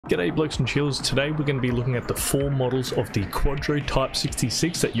G'day blokes and chillers, today we're going to be looking at the 4 models of the Quadro Type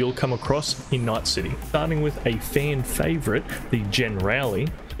 66 that you'll come across in Night City. Starting with a fan favourite, the Jen Rowley.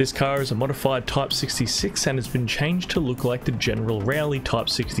 This car is a modified Type 66 and has been changed to look like the General Rowley Type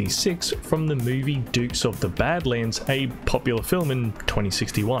 66 from the movie Dukes of the Badlands, a popular film in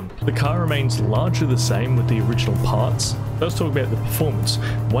 2061. The car remains largely the same with the original parts. Let's talk about the performance.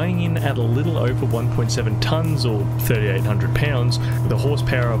 Weighing in at a little over 1.7 tonnes or 3,800 pounds with a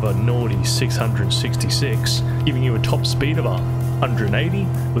horsepower of a naughty 666, giving you a top speed of 180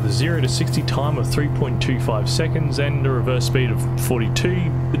 with a 0 to 60 time of 3.25 seconds and a reverse speed of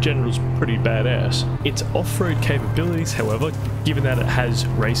 42. The General's pretty badass. Its off-road capabilities, however, given that it has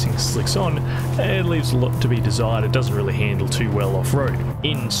racing slicks on, it leaves a lot to be desired. It doesn't really handle too well off-road.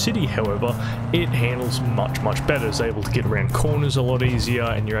 In city, however, it handles much better. It's able to get around corners a lot easier,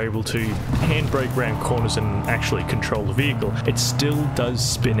 and you're able to handbrake around corners and actually control the vehicle. It still does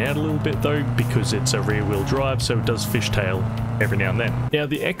spin out a little bit though, because it's a rear-wheel drive, so it does fishtail every now and then. Now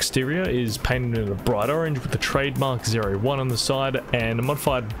the exterior is painted in a bright orange with the trademark 01 on the side and a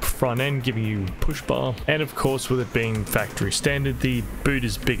modified front end giving you push bar, and of course with it being factory standard, the boot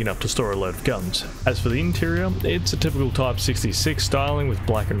is big enough to store a load of guns. As for the interior, it's a typical Type 66 styling with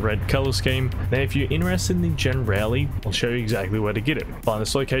black and red colour scheme. Now if you're interested in the Jen Rowley, I'll show you exactly where to get it. Find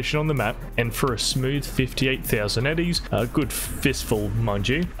this location on the map, and for a smooth 58,000 eddies, a good fistful mind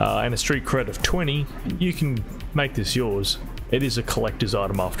you, and a street cred of 20, you can make this yours. It is a collector's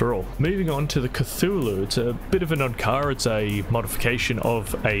item after all. Moving on to the Cthulhu, it's a bit of an odd car. It's a modification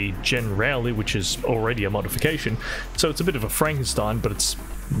of a Jen Rowley, which is already a modification, so it's a bit of a Frankenstein, but it's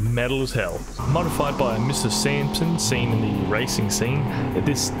metal as hell. Modified by Mr. Sampson, seen in the racing scene,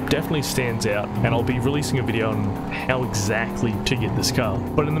 this definitely stands out, and I'll be releasing a video on how exactly to get this car.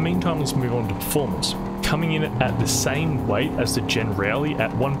 But in the meantime, let's move on to performance. Coming in at the same weight as the Jen Rowley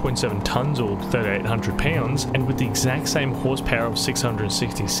at 1.7 tonnes or 3,800 pounds, and with the exact same horsepower of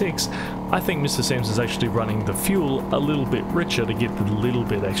 666, I think Mr. Sampson's actually running the fuel a little bit richer to get the little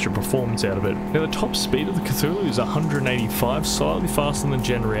bit extra performance out of it. Now the top speed of the Cthulhu is 185, slightly faster than the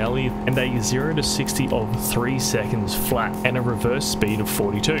Jen Rowley, and a 0 to 60 of 3 seconds flat, and a reverse speed of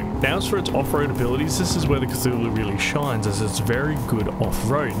 42. Now as for its off-road abilities, this is where the Cthulhu really shines, as it's very good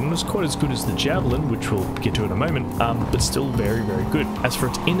off-road, and it's quite as good as the Javelin, which we'll get to in a moment, but still very good. As for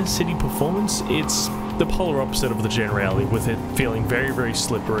its inner city performance, it's the polar opposite of the Jen Rowley, with it feeling very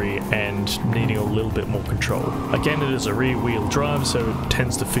slippery and needing a little bit more control. Again, it is a rear wheel drive, so it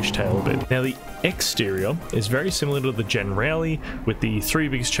tends to fishtail a bit. Now the exterior is very similar to the Jen Rowley, with the 3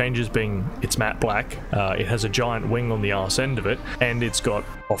 biggest changes being it's matte black, it has a giant wing on the arse end of it, and it's got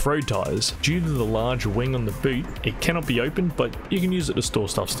off-road tyres. Due to the large wing on the boot, it cannot be opened, but you can use it to store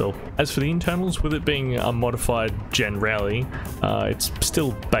stuff still. As for the internals, with it being a modified Jen Rowley, it's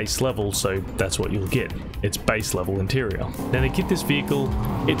still base level, so that's what you'll get. It's base level interior. Now to get this vehicle,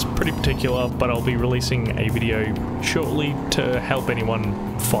 it's pretty particular, but I'll be releasing a video shortly to help anyone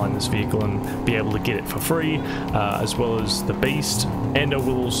find this vehicle and be able to get it for free, as well as the beast, and I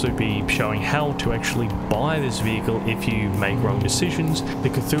will also be showing how to actually buy this vehicle if you make wrong decisions. The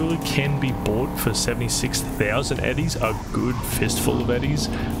Cthulhu can be bought for 76,000 eddies, a good fistful of eddies,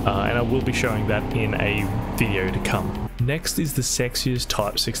 and I will be showing that in a video to come. Next is the sexiest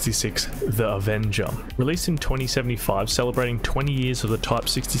Type 66, the Avenger. Released in 2075, celebrating 20 years of the Type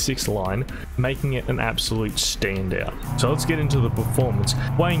 66 line, making it an absolute standout. So let's get into the performance.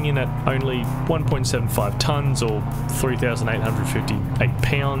 Weighing in at only 1.75 tonnes or 3,858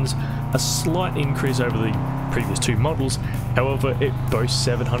 pounds, a slight increase over the previous 2 models. However, it boasts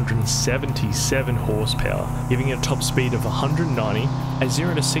 777 horsepower, giving it a top speed of 190, a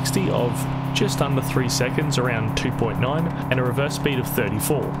 0 to 60 of just under 3 seconds, around 2.9, and a reverse speed of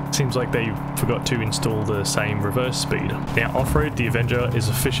 34. Seems like they forgot to install the same reverse speed. Now off-road, the Avenger is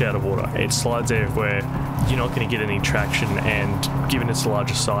a fish out of water. It slides everywhere, you're not going to get any traction, and given its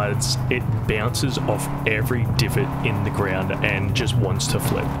larger size, it bounces off every divot in the ground and just wants to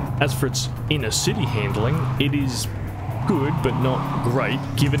flip. As for its inner city handling, it is good but not great.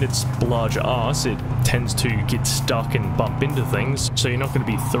 Given its larger arse, it tends to get stuck and bump into things, so you're not going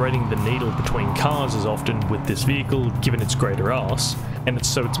to be threading the needle between cars as often with this vehicle given its greater arse, and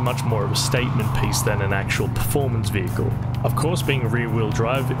it's much more of a statement piece than an actual performance vehicle. Of course, being a rear wheel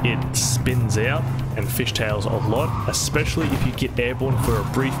drive, it spins out and fishtails a lot, especially if you get airborne for a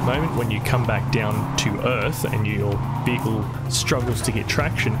brief moment. When you come back down to earth and your vehicle struggles to get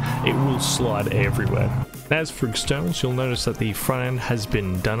traction, it will slide everywhere. As for externals, you'll notice that the front end has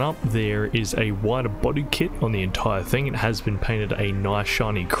been done up. There is a wider body kit on the entire thing. It has been painted a nice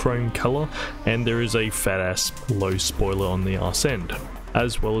shiny chrome colour, and there is a fat ass low spoiler on the arse end.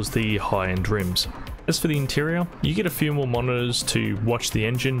 as well as the high-end rims. As for the interior, you get a few more monitors to watch the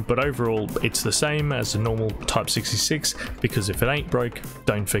engine, but overall it's the same as a normal Type 66 because if it ain't broke,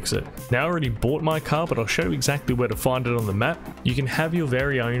 don't fix it. Now I already bought my car, but I'll show you exactly where to find it on the map. You can have your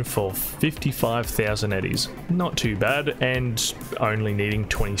very own for 55,000 eddies. Not too bad, and only needing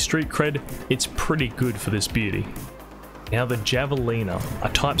 20 street cred, it's pretty good for this beauty. Now the Javelina, a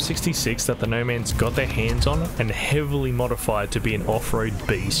Type 66 that the No Man's got their hands on and heavily modified to be an off-road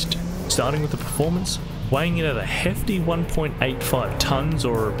beast. Starting with the performance, weighing in at a hefty 1.85 tons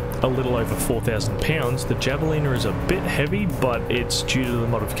or a little over 4,000 pounds, the Javelina is a bit heavy, but it's due to the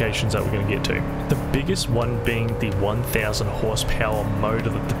modifications that we're going to get to. The biggest one being the 1,000 horsepower motor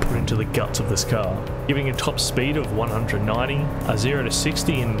that they put into the guts of this car, giving a top speed of 190, a 0 to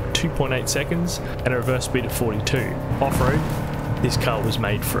 60 in 2.8 seconds, and a reverse speed of 42. Off-road, this car was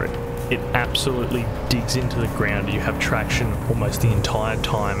made for it. It absolutely digs into the ground. You have traction almost the entire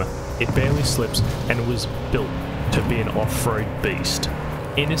time. It barely slips and was built to be an off-road beast.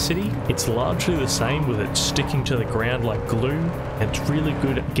 Inner city, it's largely the same with it sticking to the ground like glue. It's really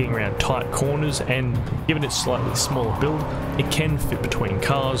good at getting around tight corners, and given its slightly smaller build, it can fit between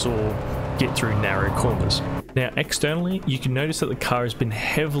cars or get through narrow corners. Now externally, you can notice that the car has been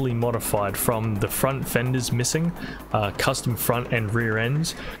heavily modified from the front fenders missing, custom front and rear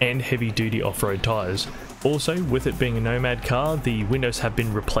ends, and heavy duty off-road tyres. Also, with it being a Nomad car, the windows have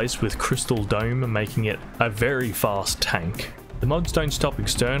been replaced with crystal dome, making it a very fast tank. The mods don't stop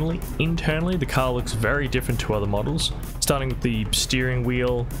externally. Internally, the car looks very different to other models, starting with the steering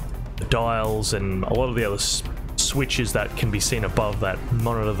wheel, the dials, and a lot of the other switches that can be seen above that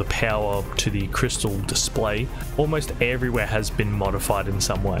monitor the power to the crystal display. Almost everywhere has been modified in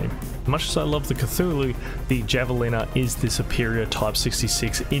some way. Much as I love the Cthulhu, the Javelina is the superior Type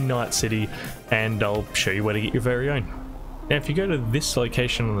 66 in Night City, and I'll show you where to get your very own. Now if you go to this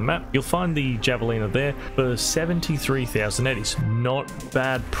location on the map, you'll find the Javelina there for 73,000 eddies. Not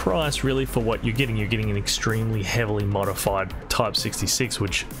bad price really for what you're getting. You're getting an extremely heavily modified Type 66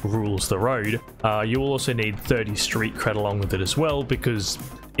 which rules the road. You will also need 30 street cred along with it as well, because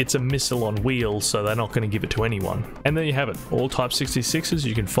it's a missile on wheels, so they're not going to give it to anyone. And there you have it, all Type 66s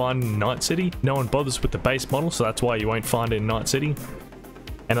you can find in Night City. No one bothers with the base model, so that's why you won't find it in Night City.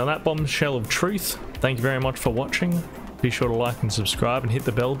 And on that bombshell of truth, thank you very much for watching. Be sure to like and subscribe and hit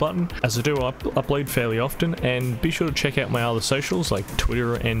the bell button, as I do upload fairly often, and be sure to check out my other socials like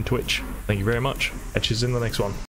Twitter and Twitch. Thank you very much. Catch you in the next one.